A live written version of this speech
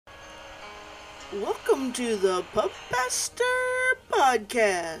Welcome to the Pupmaster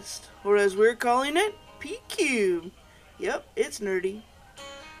Podcast, or as we're calling it, PQ. Yep, it's nerdy.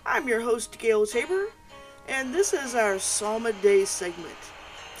 I'm your host, Gail Tabor, and this is our Psalm a Day segment.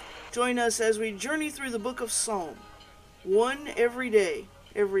 Join us as we journey through the book of Psalm, one every day,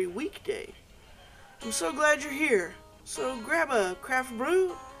 every weekday. I'm so glad you're here, so grab a craft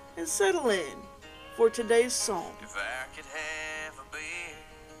brew and settle in for today's Psalm. If I could have a beer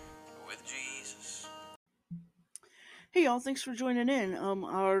with Jesus. Hey y'all, thanks for joining in.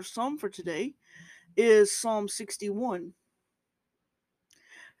 Our Psalm for today is Psalm 61.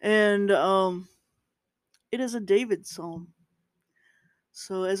 And it is a David psalm.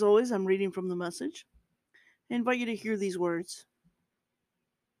 So, as always, I'm reading from the message. I invite you to hear these words.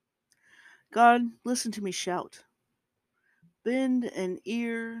 God, listen to me shout. Bend an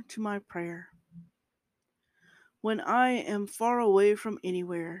ear to my prayer. When I am far away from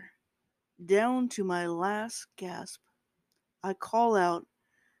anywhere, down to my last gasp, I call out,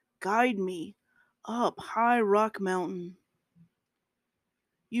 guide me up high rock mountain.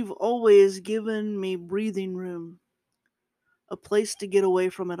 You've always given me breathing room, a place to get away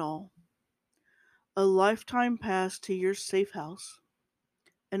from it all. A lifetime pass to your safe house.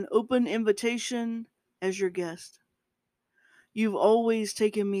 An open invitation as your guest. You've always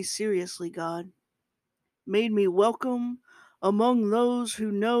taken me seriously, God, made me welcome among those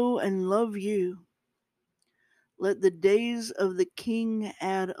who know and love you. Let the days of the King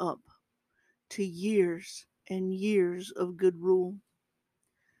add up to years and years of good rule.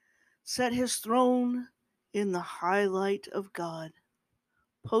 Set his throne in the highlight of God.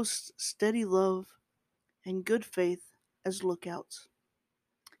 Post steady love and good faith as lookouts.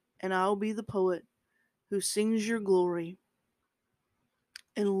 And I'll be the poet who sings your glory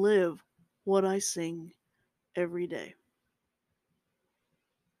and live what I sing every day.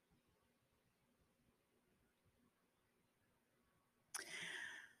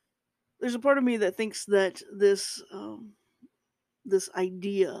 There's a part of me that thinks that this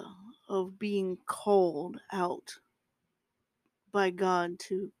idea of being called out by God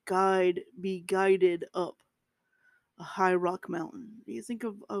to be guided up a high rock mountain. You think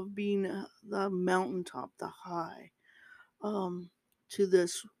of being the mountaintop, the high, um, to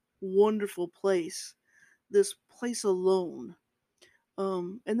this wonderful place, this place alone.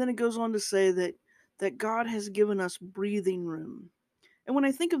 And then it goes on to say that God has given us breathing room. And when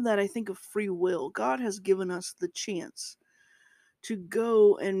I think of that, I think of free will. God has given us the chance to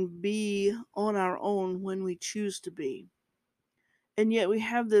go and be on our own when we choose to be. And yet we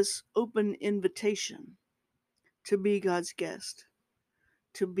have this open invitation to be God's guest,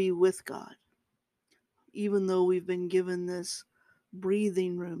 to be with God, even though we've been given this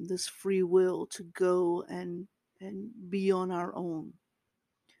breathing room, this free will to go and be on our own.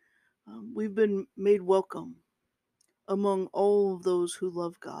 We've been made welcome among all of those who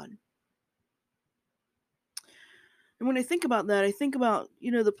love God. And when I think about that, I think about,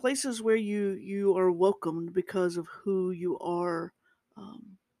 the places where you are welcomed because of who you are,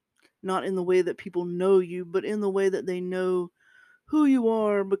 um, not in the way that people know you, but in the way that they know who you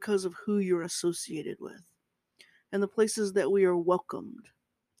are because of who you're associated with, and the places that we are welcomed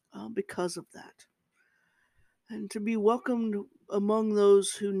because of that. And to be welcomed among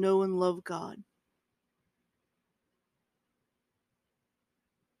those who know and love God.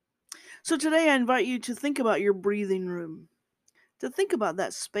 So today I invite you to think about your breathing room, to think about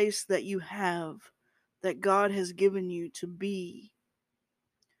that space that you have, that God has given you to be,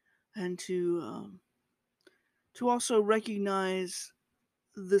 and to also recognize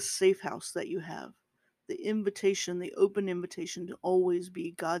the safe house that you have, the invitation, the open invitation to always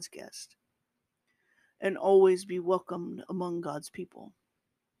be God's guest and always be welcomed among God's people.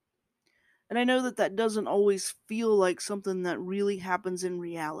 And I know that that doesn't always feel like something that really happens in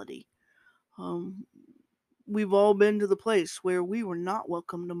reality. Um, we've all been to the place where we were not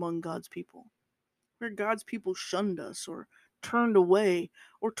welcomed among God's people, where God's people shunned us or turned away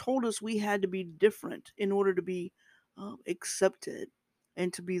or told us we had to be different in order to be accepted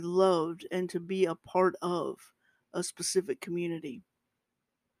and to be loved and to be a part of a specific community.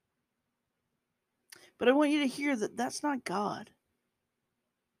 But I want you to hear that that's not God.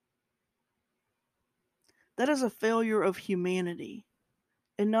 That is a failure of humanity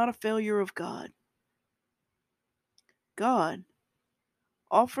and not a failure of God. God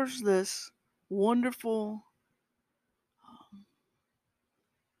offers this wonderful,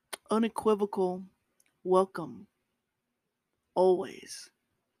 unequivocal welcome always,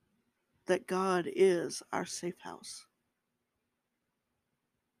 that God is our safe house,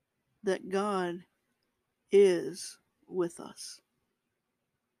 that God is with us.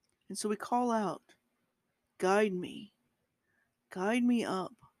 And so we call out, guide me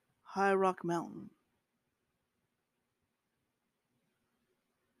up High Rock Mountain.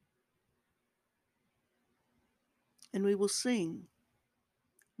 And we will sing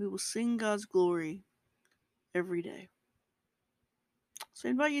God's glory every day. So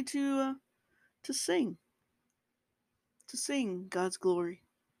I invite you to sing, God's glory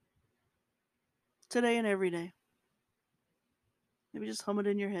today and every day. Maybe just hum it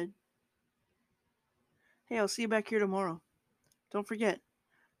in your head. Hey, I'll see you back here tomorrow. Don't forget,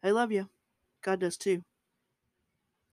 I love you. God does too.